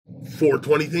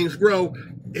420 Things Grow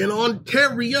in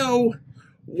Ontario.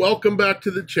 Welcome back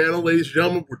to the channel, ladies and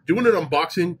gentlemen. We're doing an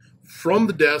unboxing from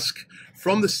the desk,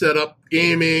 from the setup,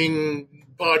 gaming,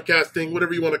 podcasting,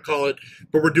 whatever you want to call it,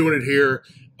 but we're doing it here.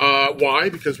 Why?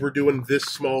 Because we're doing this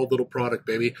small little product,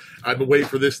 baby. I've been waiting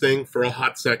for this thing for a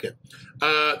hot second.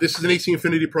 This is an AC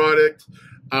Infinity product.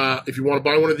 If you want to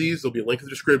buy one of these, there'll be a link in the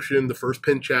description, the first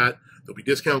pin chat. There'll be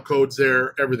discount codes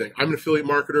there, everything. I'm an affiliate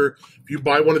marketer. If you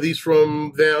buy one of these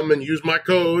from them and use my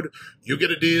code, you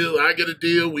get a deal, I get a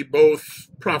deal. We both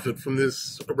profit from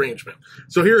this arrangement.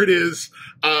 So here it is.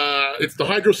 It's the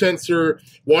Hydro Sensor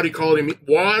water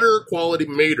quality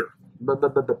meter.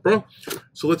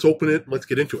 So let's open it. Let's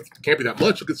get into it. It can't be that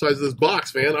much. Look at the size of this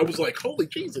box, man. I was like, holy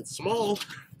jeez, it's small.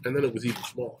 And then it was even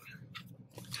smaller.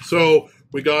 So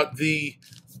we got the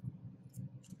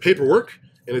paperwork,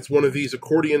 and it's one of these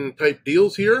accordion type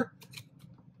deals here.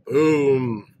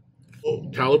 Boom. Oh,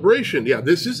 calibration. Yeah,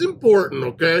 this is important,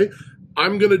 okay?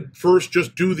 I'm going to first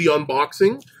just do the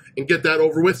unboxing and get that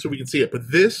over with so we can see it.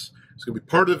 But this is going to be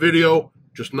part of the video,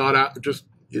 just not out, just,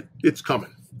 it's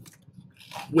coming.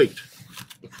 Wait.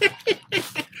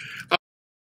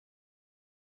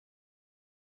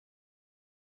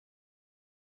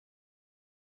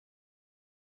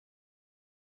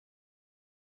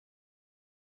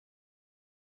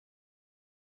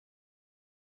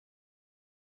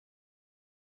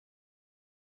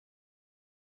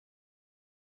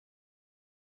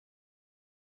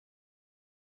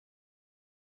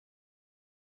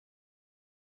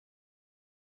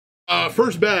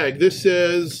 First bag. This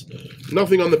says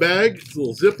nothing on the bag. It's a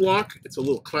little Ziploc. It's a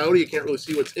little cloudy. I can't really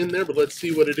see what's in there, but let's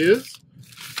see what it is.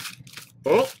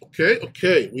 Oh, okay,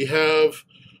 okay. We have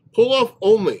pull off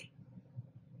only.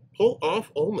 Pull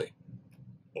off only.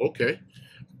 Okay.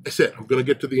 I said I'm going to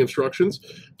get to the instructions.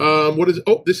 What is it?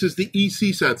 Oh, this is the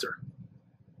EC sensor.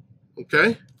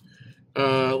 Okay.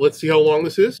 Let's see how long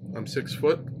this is. I'm 6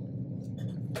 foot.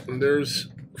 And there's,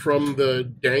 from the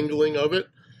dangling of it,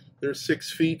 there's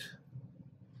 6 feet.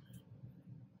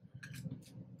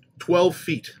 12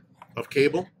 feet of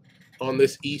cable on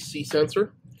this EC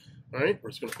sensor. All right, we're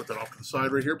just going to put that off to the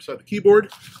side right here beside the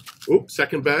keyboard. Oops,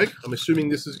 second bag. I'm assuming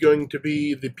this is going to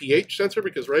be the pH sensor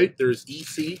because, right, there's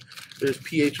EC, there's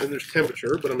pH, and there's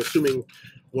temperature, but I'm assuming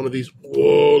one of these.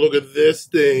 Whoa, look at this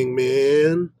thing,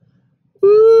 man.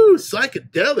 Woo,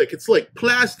 psychedelic. It's like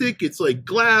plastic, it's like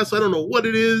glass. I don't know what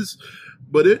it is,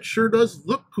 but it sure does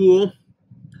look cool.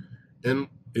 And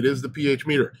it is the pH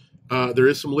meter. There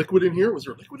is some liquid in here. Was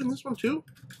there liquid in this one too?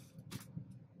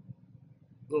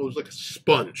 Oh, there's like a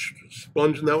sponge.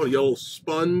 Sponge in that one, a yellow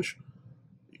sponge.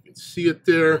 You can see it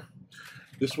there.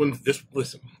 This one,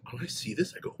 listen, when I see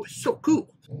this, I go, oh, it's so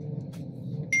cool.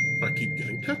 I keep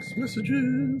getting text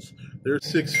messages. There's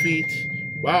 6 feet.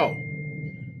 Wow.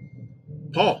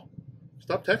 Paul,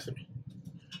 stop texting me.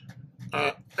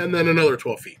 And then another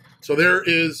 12 feet. So there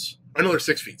is another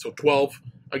 6 feet. So 12.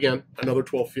 Again, another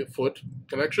 12-foot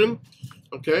connection.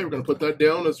 Okay, we're going to put that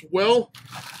down as well.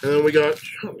 And then we got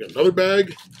another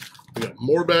bag. We got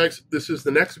more bags. This is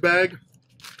the next bag.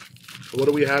 So what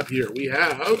do we have here? We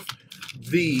have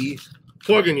the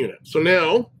plug-in unit. So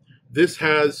now this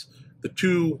has the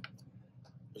two.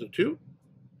 Is it two?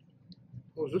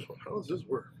 What is this one? How does this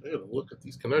work? I got to look at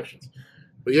these connections.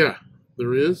 But yeah,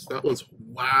 there is. That one's,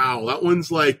 wow. That one's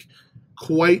like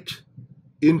quite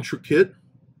intricate.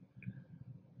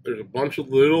 There's a bunch of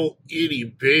little itty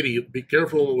bitty. Be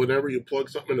careful whenever you plug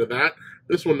something into that.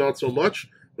 This one, not so much,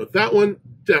 but that one,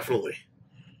 definitely.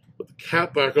 Put the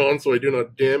cap back on so I do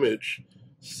not damage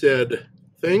said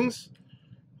things.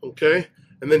 Okay,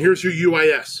 and then here's your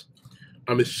UIS.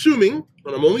 I'm assuming,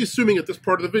 and I'm only assuming at this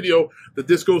part of the video, that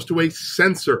this goes to a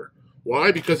sensor.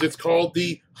 Why? Because it's called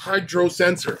the Hydro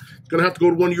Sensor. It's going to have to go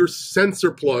to one of your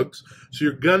sensor plugs. So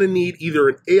you're going to need either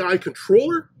an AI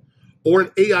controller or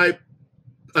an AI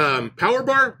power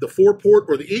bar, the 4-port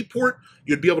or the 8-port.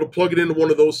 You'd be able to plug it into one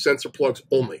of those sensor plugs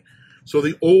only. So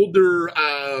the older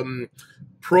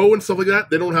Pro and stuff like that,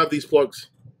 they don't have these plugs.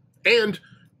 And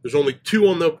there's only 2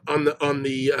 on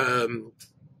the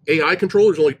AI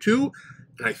controller. There's only 2,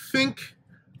 and I think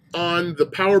on the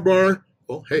power bar.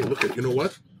 Well, hey, look at, you know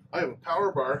what? I have a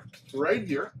power bar right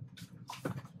here,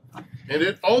 and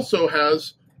it also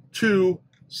has 2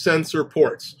 sensor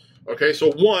ports. Okay,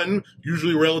 so one,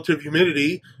 usually relative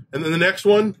humidity, and then the next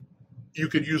one, you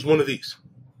could use one of these.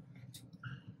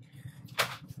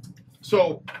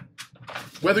 So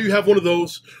whether you have one of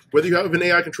those, whether you have an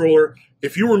AI controller,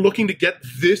 if you were looking to get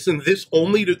this and this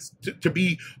only to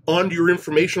be onto your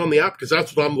information on the app, because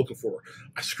that's what I'm looking for.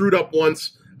 I screwed up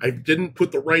once. I didn't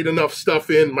put the right enough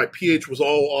stuff in. My pH was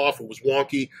all off. It was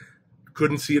wonky.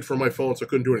 Couldn't see it from my phone, so I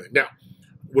couldn't do anything. Now,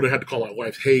 would have had to call my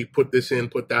wife, hey, put this in,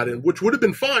 put that in, which would have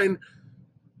been fine.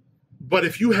 But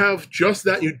if you have just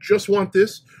that, you just want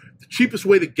this, the cheapest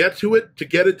way to get to it, to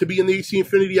get it to be in the AC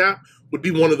Infinity app, would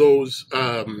be one of those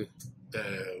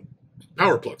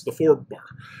power plugs, the 4-bar.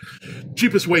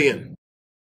 Cheapest way in.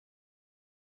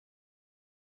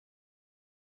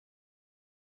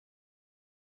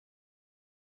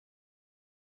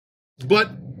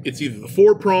 But it's either the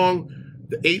 4-prong,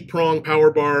 the 8-prong power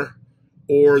bar,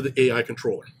 or the AI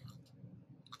controller.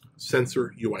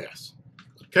 Sensor UIS.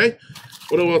 Okay?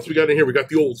 What else we got in here? We got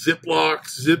the old zip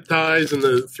locks, zip ties, and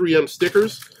the 3M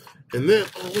stickers. And then,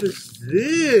 oh, what is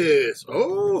this?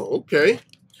 Oh, okay.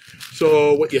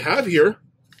 So what you have here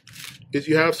is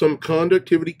you have some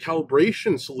conductivity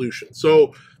calibration solution.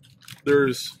 So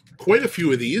there's quite a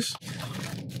few of these.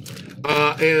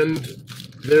 And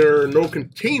there are no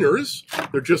containers.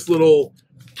 They're just little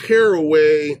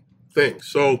tearaway things.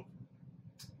 So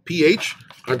pH,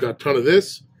 I've got a ton of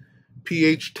this.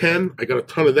 pH 10, I got a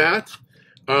ton of that.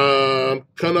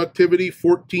 Conductivity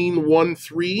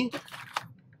 1413.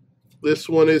 This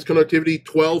one is conductivity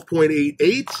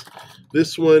 12.88.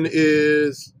 This one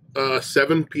is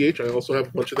 7 pH. I also have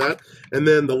a bunch of that. And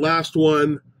then the last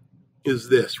one is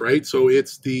this, right? So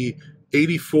it's the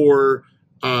 84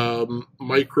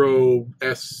 micro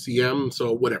SCM.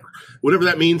 So whatever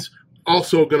that means.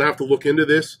 Also going to have to look into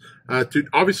this.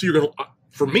 Obviously, you're going to,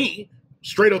 for me,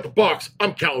 straight out the box,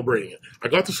 I'm calibrating it. I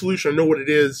got the solution. I know what it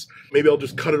is. Maybe I'll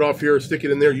just cut it off here, stick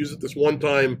it in there, use it this one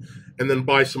time, and then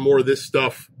buy some more of this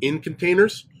stuff in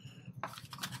containers.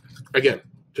 Again,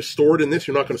 to store it in this,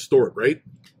 you're not going to store it, right?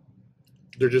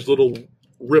 They're just little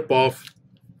rip-off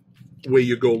way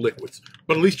you go liquids.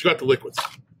 But at least you got the liquids.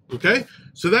 Okay?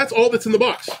 So that's all that's in the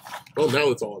box. Well, now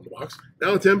it's all in the box.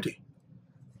 Now it's empty.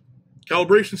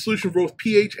 Calibration solution for both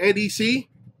pH and EC.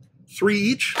 3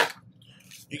 each.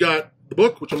 You got the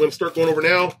book, which I'm going to start going over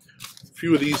now. A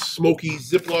few of these smoky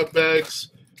Ziploc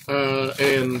bags.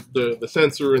 And the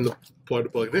sensor and the plug to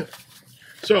plug it in.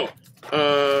 So,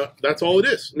 that's all it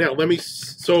is. Now,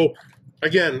 so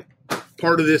again,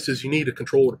 part of this is you need a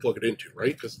controller to plug it into,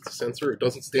 right? Because it's a sensor. It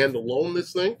doesn't stand alone,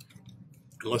 this thing.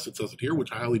 Unless it says it here,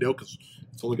 which I highly doubt because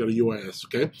it's only got a UIS,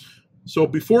 okay? So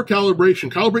before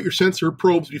calibration, calibrate your sensor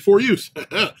probes before use.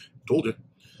 Told you.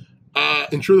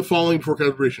 Ensure the following before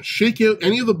calibration. Shake out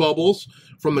any of the bubbles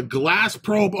from the glass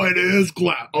probe. Oh, it is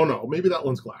glass. Oh, no. Maybe that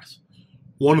one's glass.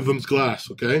 One of them's glass,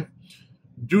 okay?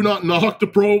 Do not knock the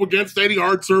probe against any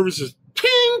hard surfaces.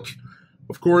 Tink!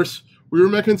 Of course, we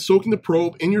recommend soaking the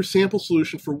probe in your sample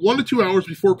solution for 1 to 2 hours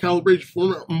before calibration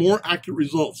for more accurate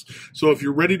results. So if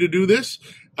you're ready to do this,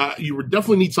 you would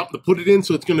definitely need something to put it in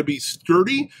so it's going to be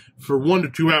sturdy for 1 to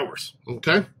 2 hours,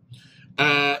 okay?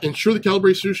 Ensure the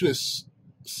calibration solution is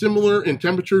similar in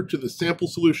temperature to the sample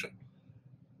solution.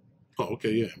 Oh,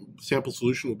 okay, yeah. Sample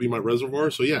solution will be my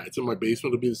reservoir. So yeah, it's in my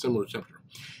basement. It'll be the similar temperature.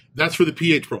 That's for the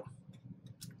pH probe.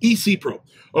 EC probe.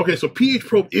 Okay, so pH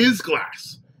probe is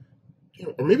glass.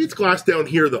 Or maybe it's glass down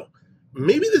here, though.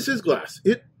 Maybe this is glass.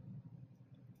 It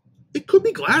could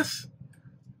be glass.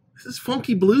 This is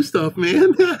funky blue stuff,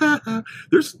 man.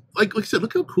 There's, like I said,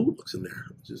 look how cool it looks in there.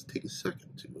 Just take a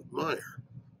second to admire.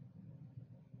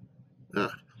 And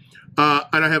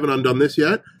I haven't undone this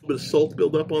yet. A bit of salt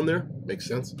buildup on there. Makes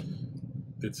sense.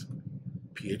 It's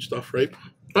pH stuff, right?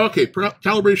 Okay,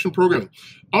 calibration programming.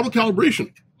 Auto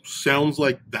calibration. Sounds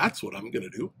like that's what I'm going to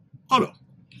do. Auto.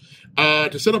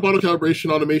 To set up auto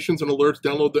calibration automations and alerts,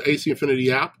 download the AC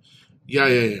Infinity app.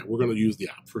 Yeah. We're going to use the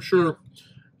app for sure.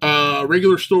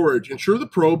 Regular storage. Ensure the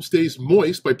probe stays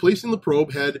moist by placing the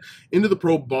probe head into the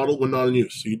probe bottle when not in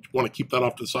use. So you want to keep that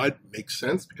off to the side. Makes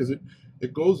sense because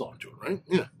it goes onto it, right?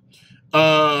 Yeah.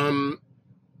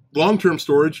 Long-term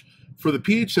storage. For the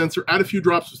pH sensor, add a few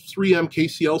drops of 3M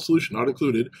KCl solution, not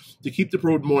included, to keep the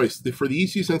probe moist. For the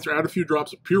EC sensor, add a few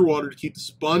drops of pure water to keep the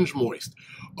sponge moist.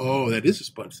 Oh, that is a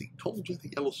sponge. See, told you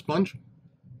the yellow sponge.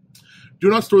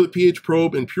 Do not store the pH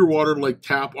probe in pure water like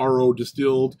tap, RO,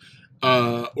 distilled,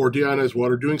 or deionized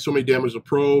water. Doing so may damage the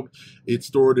probe. It's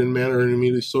stored in manner and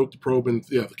immediately soak the probe in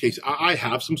the case. I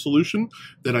have some solution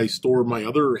that I store my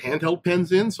other handheld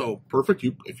pens in, so perfect.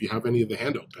 If you have any of the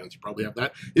handheld pens, you probably have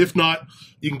that. If not,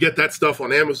 you can get that stuff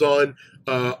on Amazon.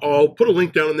 I'll put a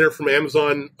link down in there from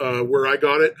Amazon where I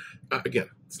got it. Again,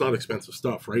 it's not expensive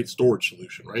stuff, right? Storage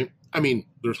solution, right? I mean,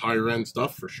 there's higher end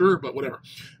stuff for sure, but whatever.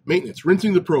 Maintenance,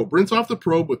 rinsing the probe. Rinse off the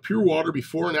probe with pure water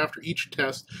before and after each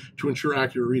test to ensure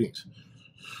accurate readings.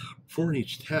 For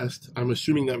each test, I'm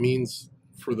assuming that means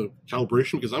for the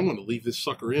calibration because I want to leave this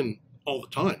sucker in all the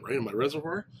time, right, in my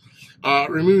reservoir.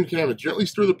 Removing contaminants. Gently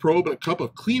stir the probe in a cup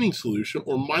of cleaning solution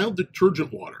or mild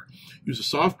detergent water. Use a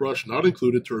soft brush not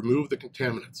included to remove the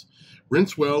contaminants.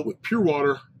 Rinse well with pure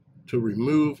water to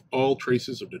remove all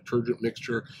traces of detergent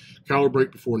mixture.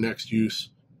 Calibrate before next use.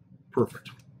 Perfect.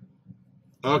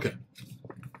 Okay.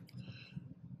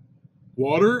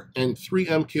 Water and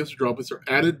 3M cancer droplets are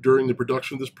added during the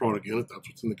production of this product unit. That's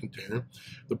what's in the container.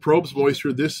 The probe's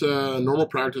moisture. This normal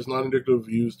practice is not indicative of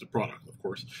use of product, of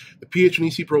course. The pH and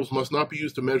EC probes must not be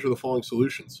used to measure the following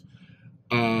solutions.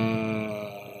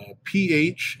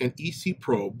 pH and EC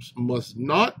probes must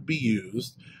not be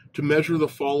used to measure the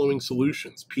following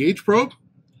solutions. pH probe,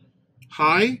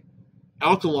 high,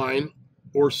 alkaline,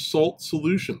 or salt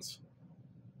solutions.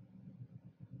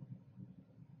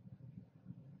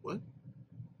 What?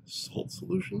 Salt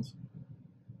solutions?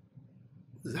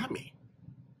 What does that mean?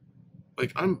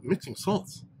 Like, I'm mixing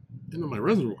salts into my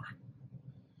reservoir.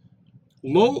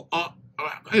 Low, I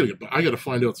gotta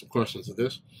find out some questions of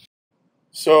this.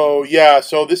 So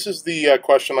this is the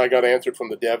question I got answered from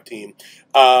the dev team.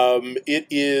 It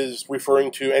is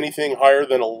referring to anything higher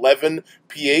than 11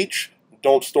 pH.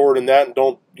 Don't store it in that, and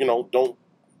don't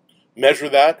measure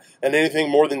that. And anything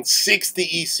more than 60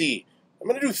 EC. I'm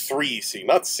going to do 3 EC,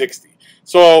 not 60.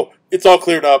 So it's all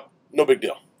cleared up. No big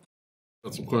deal.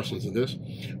 Got some questions in this.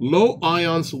 Low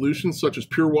ion solutions such as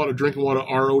pure water, drinking water,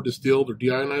 RO, distilled, or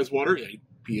deionized water. Yeah,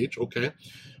 pH, okay.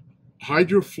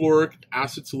 Hydrofluoric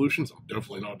acid solutions. I'm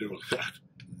definitely not doing that.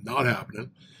 Not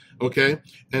happening. Okay.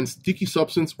 And sticky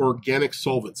substance or organic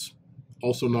solvents.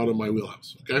 Also not in my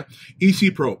wheelhouse. Okay.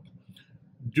 EC probe.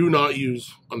 Do not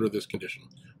use under this condition.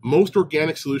 Most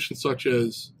organic solutions such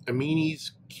as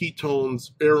amines, ketones,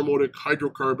 aromatic,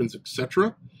 hydrocarbons,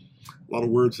 etc. A lot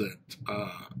of words that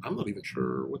I'm not even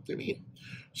sure what they mean.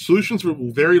 Solutions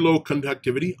with very low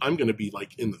conductivity. I'm going to be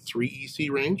like in the 3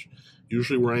 EC range.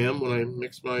 Usually where I am when I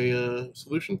mix my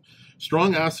solution.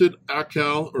 Strong acid,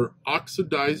 alkal, or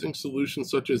oxidizing solutions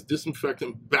such as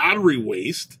disinfectant, battery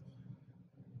waste.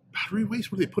 Battery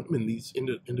waste? Where do they put them in these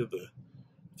into the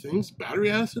things?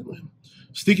 Battery acid?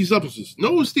 Sticky substances.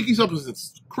 No sticky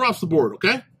substances across the board,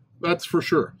 okay? That's for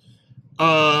sure.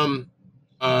 You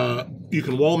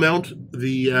can wall mount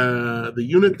the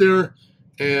unit there.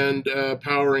 And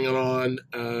powering it on,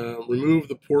 remove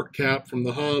the port cap from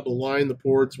the hub, align the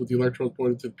ports with the electrodes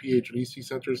pointed to the pH and EC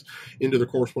sensors into the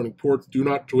corresponding ports. Do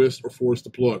not twist or force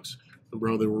the plugs. Remember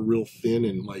how they were real thin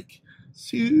and like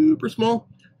super small?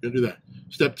 You're gonna do that.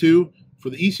 Step 2,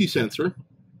 for the EC sensor,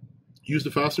 use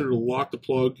the fastener to lock the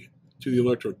plug to the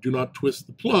electrode. Do not twist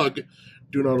the plug.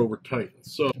 Do not over tighten.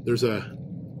 So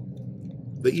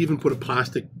they even put a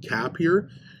plastic cap here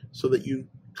so that you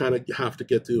kind of have to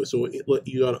get to it. So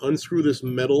you got to unscrew this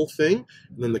metal thing,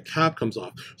 and then the cap comes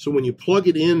off. So when you plug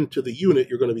it into the unit,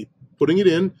 you're going to be putting it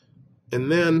in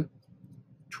and then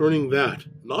turning that.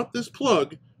 Not this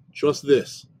plug, just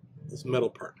this metal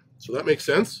part. So that makes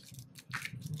sense.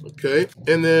 Okay,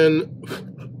 and then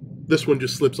this one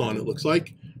just slips on, it looks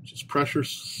like. Just pressure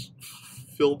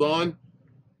filled on.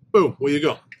 Boom, there you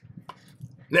go.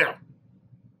 Now,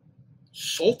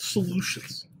 salt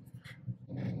solutions.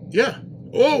 Yeah.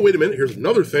 Oh, wait a minute. Here's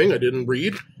another thing I didn't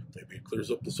read. Maybe it clears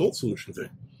up the salt solution thing.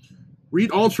 Read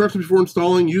all instructions before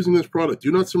installing using this product.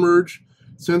 Do not submerge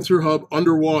sensor hub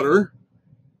underwater.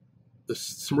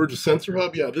 Submerge the sensor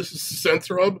hub. Yeah, this is the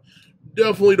sensor hub.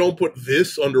 Definitely don't put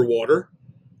this underwater.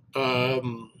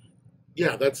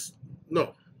 Yeah, that's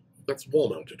wall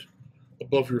mounted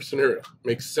above your scenario.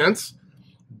 Makes sense.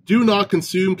 Do not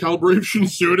consume calibration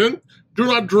soda. Do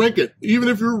not drink it, even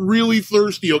if you're really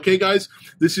thirsty, okay, guys?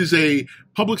 This is a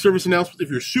public service announcement. If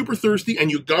you're super thirsty and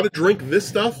you got to drink this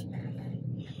stuff,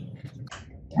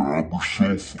 grab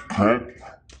yourself a cup.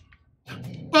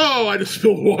 Oh, I just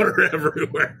spilled water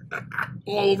everywhere.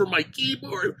 All over my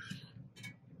keyboard.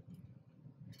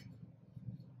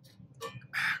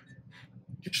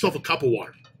 Get yourself a cup of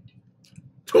water.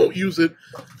 Don't use it.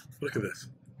 Look at this.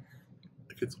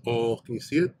 Like it's all, can you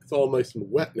see it? It's all nice and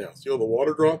wet now. See all the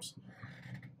water drops?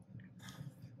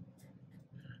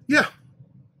 Yeah,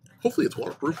 hopefully it's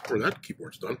waterproof before that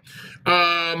keyboard's done.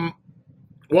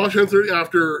 Wash sensor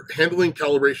after handling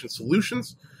calibration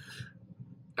solutions.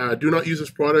 Do not use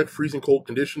this product freezing cold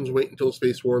conditions. Wait until the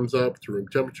space warms up to room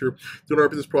temperature. Do not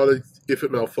repeat this product if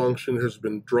it malfunctions, has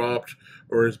been dropped,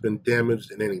 or has been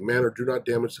damaged in any manner. Do not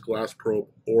damage the glass probe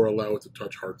or allow it to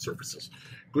touch hard surfaces.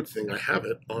 Good thing I have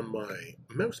it on my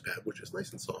mouse pad, which is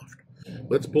nice and soft.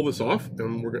 Let's pull this off,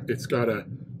 and it's got a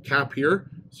cap here.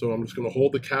 So I'm just going to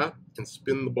hold the cap and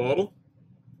spin the bottle.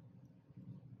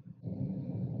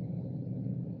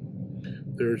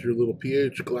 There's your little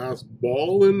pH glass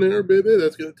ball in there, baby.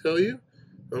 That's going to tell you.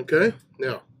 Okay.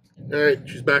 Now, All right,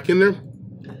 she's back in there.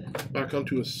 Back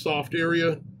onto a soft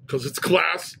area because it's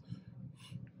glass.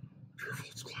 Careful,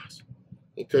 it's glass.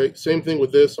 Okay, same thing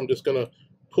with this. I'm just gonna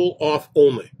pull off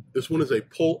only. This one is a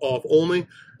pull off only.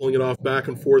 Pulling it off back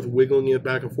and forth, wiggling it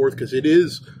back and forth because it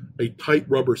is a tight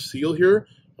rubber seal here.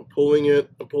 I'm pulling it,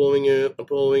 I'm pulling it, I'm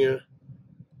pulling it.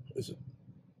 Is it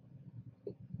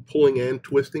pulling and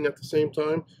twisting at the same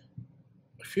time?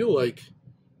 I feel like,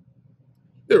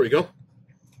 there we go.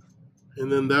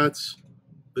 And then that's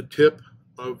the tip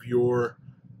of your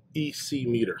EC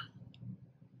meter.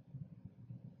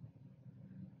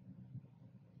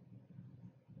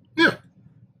 Yeah.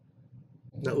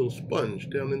 That little sponge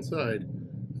down inside.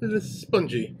 It is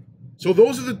spongy. So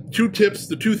those are the two tips,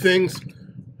 the two things.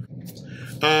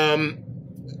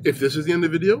 If this is the end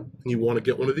of the video and you want to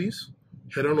get one of these,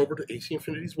 head on over to AC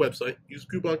Infinity's website. Use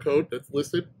the coupon code that's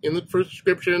listed in the first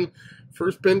description,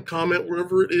 first pinned comment,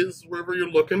 wherever it is, wherever you're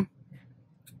looking.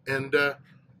 And yeah,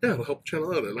 it'll help the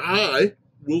channel out. And I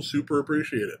will super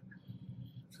appreciate it.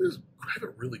 This is a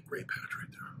really great patch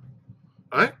right there.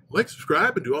 All right, like,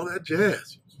 subscribe, and do all that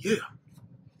jazz. Yeah.